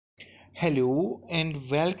Hello and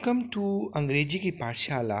welcome to अंग्रेजी की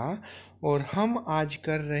पाठशाला। और हम आज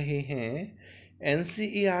कर रहे हैं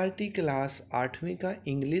एनसीईआरटी क्लास 8वीं का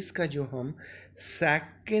इंग्लिश का जो हम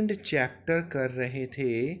सेकंड चैप्टर कर रहे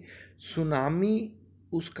थे सुनामी,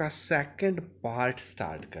 उसका सेकंड पार्ट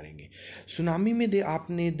स्टार्ट करेंगे। सुनामी में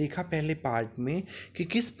आपने देखा पहले पार्ट में कि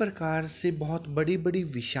किस प्रकार से बहुत बड़ी बड़ी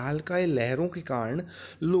विशालकाय लहरों के कारण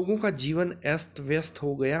लोगों का जीवन अस्त व्यस्त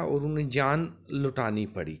हो गया और उन्हें जान लुटानी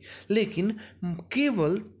पड़ी। लेकिन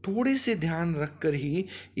केवल थोड़े से ध्यान रखकर ही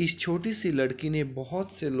इस छोटी सी लड़की ने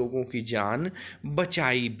बहुत से लोगों की जान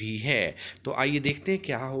बचाई भी है। तो आइए देखते हैं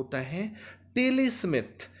क्या होता है। Tele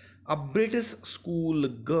Smith, a British school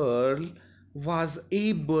girl, was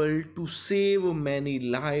able to save many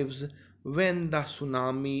lives when the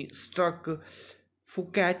tsunami struck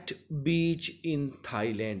Phuket beach in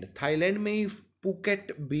Thailand. Thailand में ही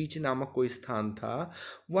फुकेट बीच नामक कोई स्थान था।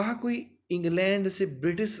 वहाँ कोई इंग्लैंड से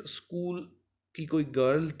ब्रिटिश स्कूल की कोई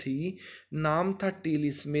गर्ल थी, नाम था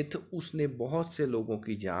टेली स्मिथ। उसने बहुत से लोगों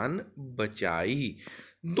की जान बचाई।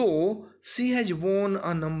 दो सी has won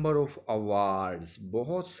a number of awards,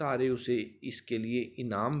 बहुत सारे उसे इसके लिए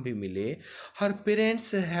इनाम भी मिले। हर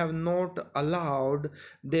parents have not allowed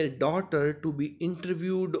there daughter to be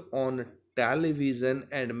interviewed on television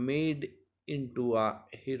and made into a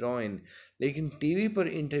heroine. लेकिन टीवी पर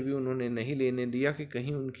इंटरव्यू उन्होंने नहीं लेने दिया कि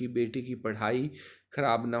कहीं उनकी बेटी की पढ़ाई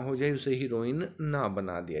खराब ना हो जाए, उसे हीरोइन ना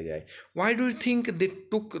बना दिया जाए। Why do you think they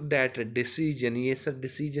took that decision, ये सब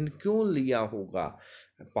डिसीजन क्यों लिया होगा।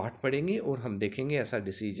 पाठ पढ़ेंगे और हम देखेंगे ऐसा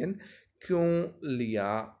डिसीजन क्यों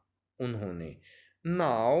लिया उन्होंने।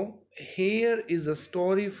 Now here is a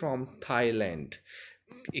story from Thailand.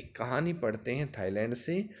 एक कहानी पढ़ते हैं थाईलैंड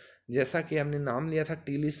से। जैसा कि हमने नाम लिया था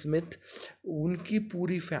टीली स्मिथ, उनकी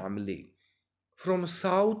पूरी family from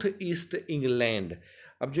south east England.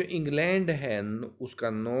 अब जो इंग्लैंड है उसका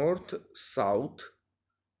नॉर्थ, साउथ,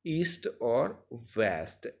 ईस्ट और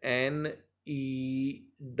वेस्ट, NEWS,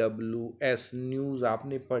 न्यूज़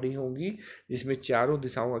आपने पढ़ी होगी जिसमें चारों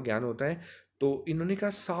दिशाओं का ज्ञान होता है। तो इन्होंने कहा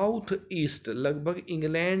साउथ ईस्ट, लगभग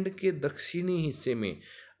इंग्लैंड के दक्षिणी हिस्से में।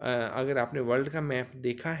 अगर आपने वर्ल्ड का मैप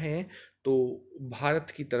देखा है तो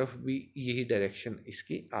भारत की तरफ भी यही डायरेक्शन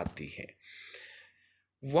इसकी आती है।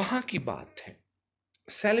 वहाँ की बात है।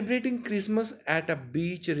 Celebrating Christmas at a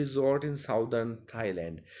beach resort in southern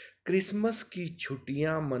Thailand. Christmas की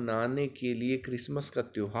छुट्टियां मनाने के लिए, क्रिसमस का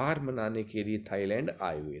त्योहार मनाने के लिए थाईलैंड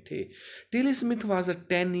आए हुए थे। Tilly Smith was a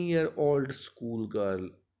 10-year old school girl,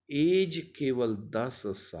 as केवल 10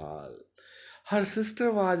 साल। हर सिस्टर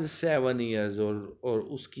वाज 7 years, और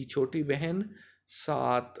उसकी छोटी बहन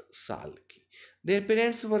 7 साल की। देयर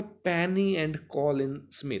पेरेंट्स वर पैनी एंड कॉलिन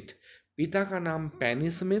स्मिथ। पिता का नाम पैनी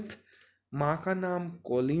स्मिथ, माँ का नाम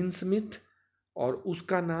कॉलिन स्मिथ और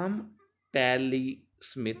उसका नाम टैली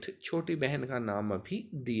स्मिथ। छोटी बहन का नाम अभी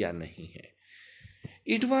दिया नहीं है।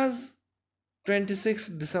 इट वॉज 26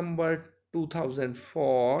 दिसंबर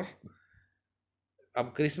 2004।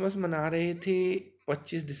 अब क्रिसमस मना रहे थे,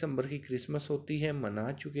 25 दिसंबर की क्रिसमस होती है,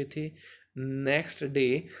 मना चुके थे। नेक्स्ट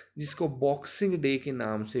डे, जिसको बॉक्सिंग डे के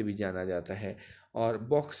नाम से भी जाना जाता है। और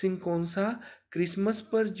बॉक्सिंग कौन सा, क्रिसमस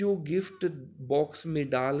पर जो गिफ्ट बॉक्स में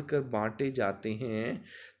डालकर बांटे जाते हैं,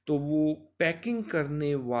 तो वो पैकिंग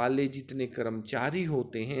करने वाले जितने कर्मचारी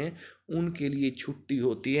होते हैं उनके लिए छुट्टी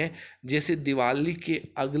होती है। जैसे दिवाली के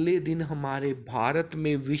अगले दिन हमारे भारत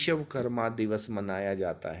में विश्वकर्मा दिवस मनाया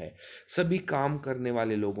जाता है, सभी काम करने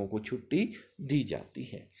वाले लोगों को छुट्टी दी जाती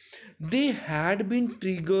है। They had been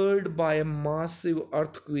triggered by a massive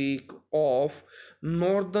earthquake off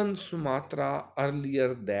northern Sumatra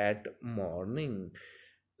earlier that morning.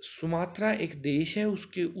 Sumatra एक देश है,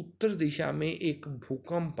 उसके उत्तर दिशा में एक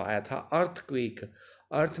भूकंप आया था। अर्थक्वेक,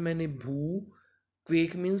 अर्थ मैंने भू,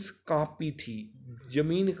 क्वेक मीन्स कांपी थी,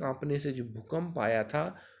 जमीन कांपने से जो भूकंप आया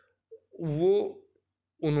था वो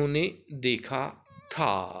उन्होंने देखा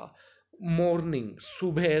था। मॉर्निंग,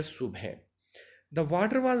 सुबह सुबह। The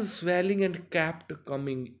water was swelling and kept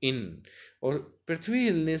coming in, और पृथ्वी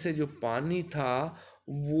हिलने से जो पानी था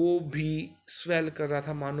वो भी स्वेल कर रहा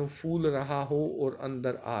था, मानो फूल रहा हो और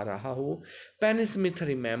अंदर आ रहा हो। पेनी स्मिथ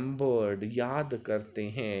रिमेंबर्ड, याद करते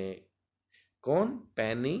हैं। कौन,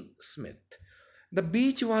 पेनी Smith. The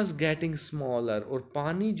beach was getting smaller, और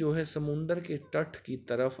पानी जो है समुंदर के तट की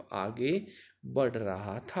तरफ आगे बढ़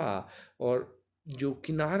रहा था, और जो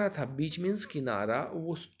किनारा था, बीच मीन्स किनारा,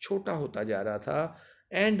 वो छोटा होता जा रहा था।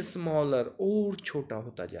 एंड स्मॉलर, और छोटा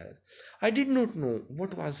होता जा रहा था। I did not know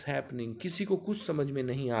what was happening, किसी को कुछ समझ में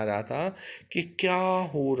नहीं आ रहा था कि क्या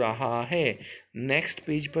हो रहा है। नेक्स्ट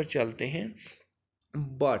पेज पर चलते हैं।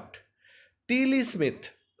 But Tilly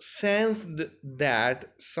Smith sensed that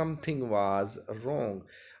something was wrong.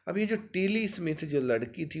 अब ये जो टिली स्मिथ जो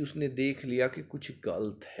लड़की थी उसने देख लिया कि कुछ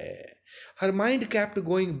गलत है। Her mind kept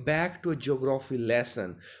going back to geography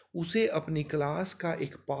lesson. उसे अपनी क्लास का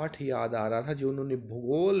एक पाठ याद आ रहा था जो उन्होंने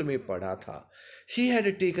भूगोल में पढ़ा था। She had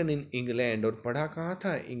taken in England, और पढ़ा कहाँ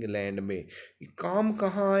था? इंग्लैंड में। काम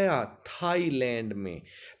कहाँ आया? थाईलैंड में।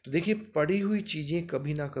 तो देखिए, पढ़ी हुई चीज़ें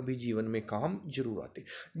कभी ना कभी जीवन में काम जरूर आती।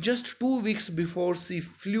 Just 2 weeks before C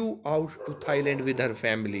flu out to Thailand with her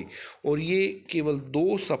family. और ये केवल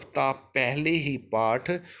 2 सप्ताह पहले ही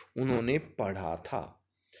पाठ उन्होंने पढ़ा था।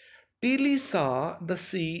 टिली सा द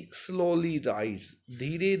सी स्लोली राइज।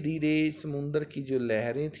 धीरे धीरे समुंदर की जो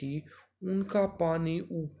लहरें थी उनका पानी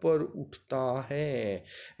ऊपर उठता है।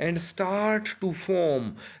 And start to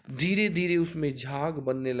form. धीरे धीरे उसमें झाग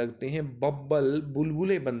बनने लगते हैं, बब्बल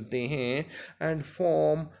बुलबुले बनते हैं। And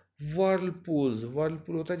form वर्लपूल्स।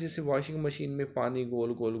 वर्लपूल होता है जैसे वॉशिंग मशीन में पानी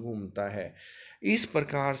गोल गोल घूमता है। इस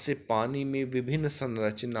प्रकार से पानी में विभिन्न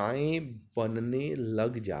संरचनाएं बनने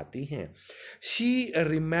लग जाती हैं। She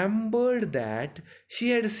remembered that she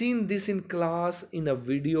had seen this in class in a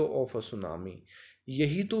video of a tsunami.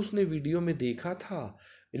 यही तो उसने वीडियो में देखा था,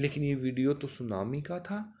 लेकिन ये वीडियो तो सुनामी का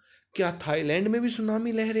था। क्या थाईलैंड में भी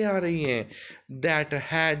सुनामी लहरें आ रही हैं? That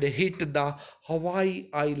had hit the Hawaii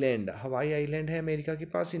island. Hawaii island है अमेरिका के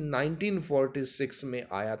पास। इन 1946 में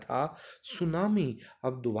आया था सुनामी,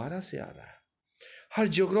 अब दोबारा से आ रहा है। Her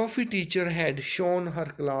geography teacher had shown her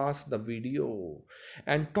class the video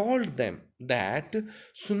and told them that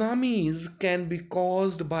tsunamis can be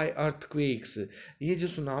caused by earthquakes. ये जो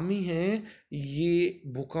सुनामी हैं ये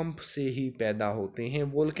भूकंप से ही पैदा होते हैं।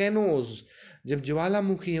 वोल्केनोज, जब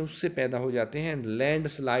ज्वालामुखी है उससे पैदा हो जाते हैं।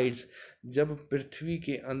 लैंडस्लाइड्स, जब पृथ्वी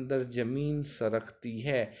के अंदर जमीन सरकती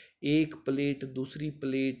है, एक प्लेट दूसरी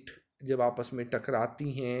प्लेट जब आपस में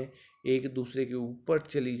टकराती हैं, एक दूसरे के ऊपर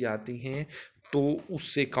चली जाती हैं, तो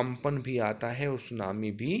उससे कंपन भी आता है और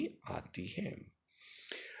सुनामी भी आती है।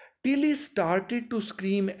 Tilly started to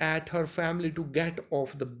scream at her family to get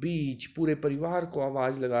of the beach. पूरे परिवार को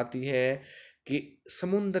आवाज लगाती है कि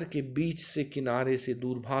समुंदर के बीच से, किनारे से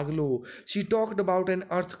दूर भाग लो। She talked about an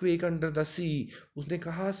earthquake under the सी। उसने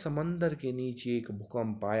कहा समंदर के नीचे एक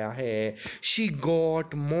भूकंप आया है। She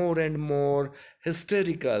got more and more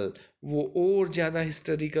hysterical. वो और ज़्यादा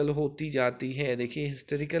हिस्टेरिकल होती जाती है। देखिए,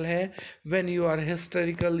 हिस्टेरिकल है, when you are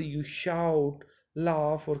hysterical you shout,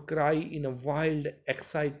 laugh और cry in a wild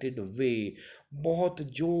excited वे। बहुत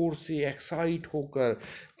जोर से एक्साइट होकर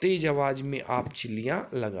तेज आवाज में आप चिल्लियां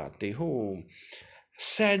लगाते हो।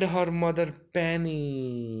 सैड हर मदर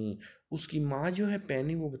पैनी। उसकी माँ जो है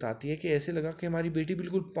पैनी, वो बताती है कि ऐसे लगा कि हमारी बेटी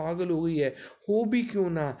बिल्कुल पागल हो गई है। हो भी क्यों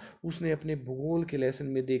ना, उसने अपने भूगोल के लेसन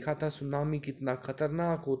में देखा था सुनामी कितना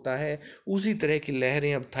खतरनाक होता है। उसी तरह की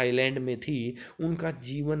लहरें अब थाईलैंड में थी। उनका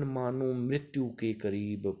जीवन मानो मृत्यु के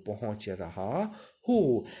करीब पहुंच रहा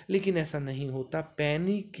हो, लेकिन ऐसा नहीं होता।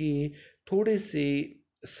 पैनी के थोड़े से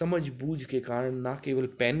समझ बूझ के कारण, ना केवल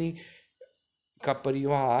पैनी का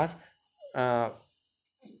परिवार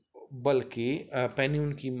बल्कि पैनी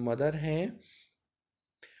उनकी मदर हैं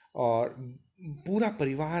और पूरा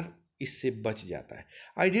परिवार इससे बच जाता है।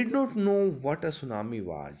 I did not know what a tsunami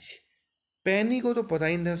was. पैनी को तो पता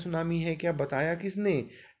ही नहीं था सुनामी है क्या। बताया किसने?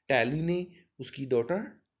 टैली ने, उसकी daughter.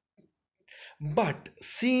 But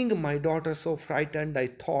seeing my daughter so frightened I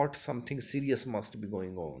thought something serious must be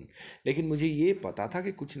going on. लेकिन मुझे ये पता था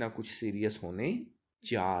कि कुछ ना कुछ सीरियस होने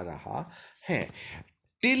जा रहा है।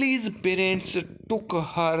 Tilly's parents took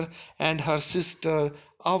her and her sister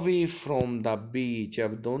away from the beach.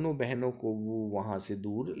 अब दोनों बहनों को वो वहाँ से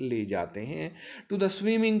दूर ले जाते हैं। To the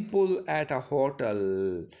swimming pool at a hotel.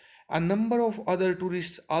 A number of other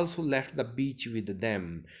tourists also left the beach with them.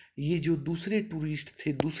 ये जो दूसरे टूरिस्ट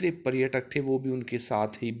थे, दूसरे पर्यटक थे, वो भी उनके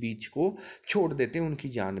साथ ही बीच को छोड़ देते हैं। उनकी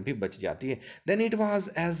जान भी बच जाती है। Then it was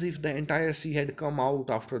as if the entire sea had come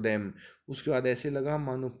out after them. उसके बाद ऐसे लगा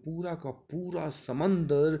मानो पूरा का पूरा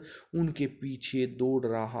समंदर उनके पीछे दौड़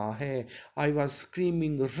रहा है। आई वॉज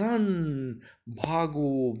स्क्रीमिंग रन,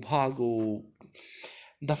 भागो भागो।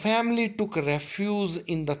 The family took refuge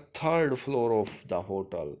in the third floor of the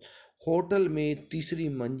hotel. Hotel में तीसरी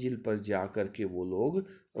मंजिल पर जाकर के वो लोग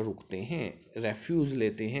रुकते हैं, रेफ्यूज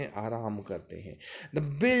लेते हैं, आराम करते हैं। The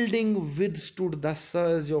building विदस्टूड the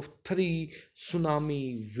surge of 3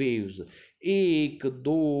 tsunami waves. 1,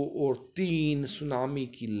 2 और 3 सुनामी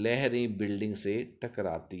की लहरें बिल्डिंग से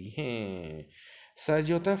टकराती हैं।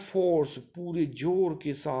 सर्ज होता है फोर्स, पूरे जोर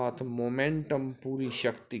के साथ, मोमेंटम, पूरी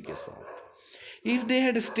शक्ति के साथ। If they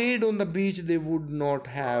had stayed on the beach, they would not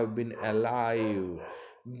have been alive.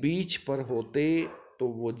 बीच पर होते तो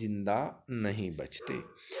वो जिंदा नहीं बचते।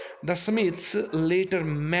 The Smiths letter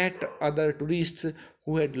met other tourists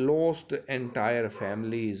who had lost entire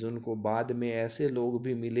families. उनको बाद में ऐसे लोग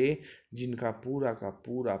भी मिले जिनका पूरा का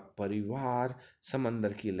पूरा परिवार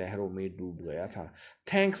समंदर की लहरों में डूब गया था।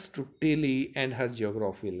 Thanks to Tilly and her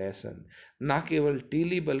geography lesson. ना केवल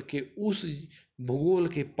टिली बल्कि उस भूगोल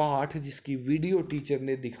के पाठ जिसकी वीडियो टीचर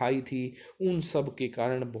ने दिखाई थी, उन सब के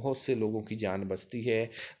कारण बहुत से लोगों की जान बचती है।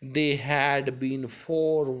 They had been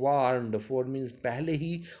four warned, four means पहले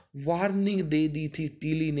ही वार्निंग दे दी थी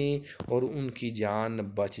टीली ने, और उनकी जान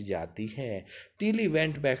बच जाती है। Tilly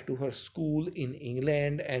went back to her school in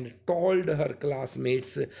England and told her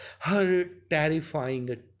classmates her terrifying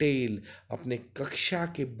tell. अपने कक्षा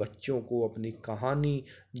के बच्चों को अपनी कहानी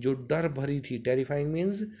जो डर भरी थी, टेरिफाइंग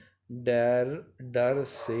मीन्स डर, डर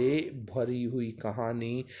से भरी हुई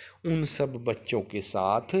कहानी उन सब बच्चों के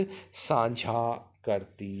साथ साझा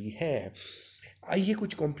करती है। आइए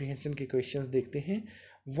कुछ कॉम्प्रिहेंशन के क्वेश्चंस देखते हैं।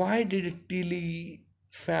 Why did Tilly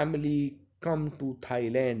family come to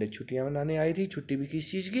Thailand? छुट्टियां मनाने आई थी। छुट्टी भी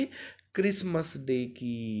किस चीज की? क्रिसमस डे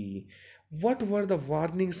की। What were the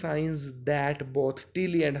warning science that both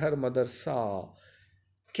Tilly and her mother सा?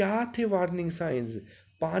 क्या थे वार्निंग साइंस?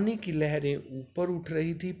 पानी की लहरें ऊपर उठ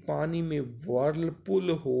रही थी, पानी में वर्लपुल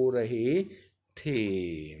हो रहे थे।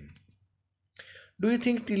 Do you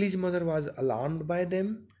think टिलीज mother was alarmed bye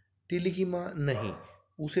them? Tilly की माँ नहीं,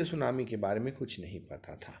 उसे सुनामी के बारे में कुछ नहीं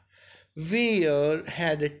पता था। Where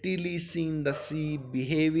had Tilly seen the sea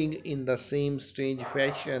behaving in the same strange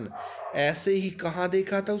fashion? ऐसे ही कहाँ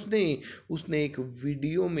देखा था उसने? उसने एक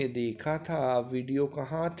वीडियो में देखा था। वीडियो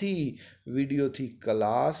कहाँ थी? वीडियो थी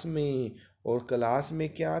क्लास में, और क्लास में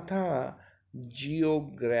क्या था?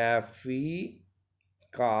 जियोग्राफी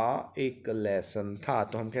का एक लेसन था।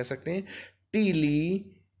 तो हम कह सकते हैं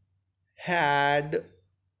had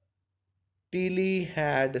Tilly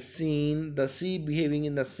had seen the sea behaving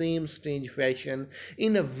in the same strange fashion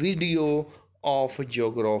in a video of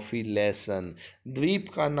geography lesson. द्वीप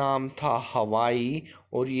का नाम था हवाई,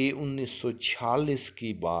 और ये 1946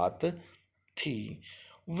 की बात थी।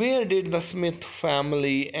 Where did the Smith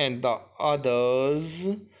family and the others,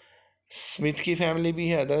 Smith की फैमिली भी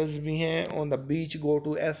है, अदर्स भी हैं, on the beach go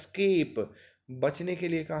to escape? बचने के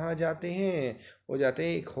लिए कहाँ जाते हैं? वो जाते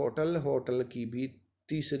हैं एक होटल, होटल की भी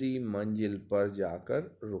तीसरी मंजिल पर जाकर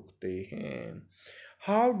रुकते हैं।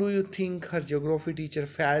 How do you think her geography teacher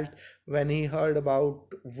felt when he heard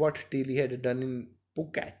about what Tilly had done in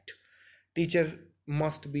pocket? Teacher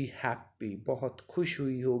must be happy, बहुत खुश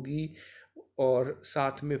हुई होगी, और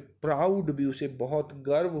साथ में प्राउड भी, उसे बहुत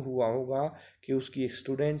गर्व हुआ होगा कि उसकी एक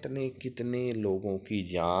स्टूडेंट ने कितने लोगों की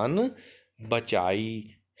जान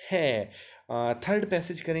बचाई है। थर्ड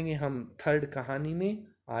पैसेज करेंगे हम थर्ड कहानी में।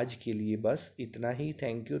 आज के लिए बस इतना ही।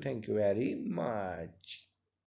 Thank you very much.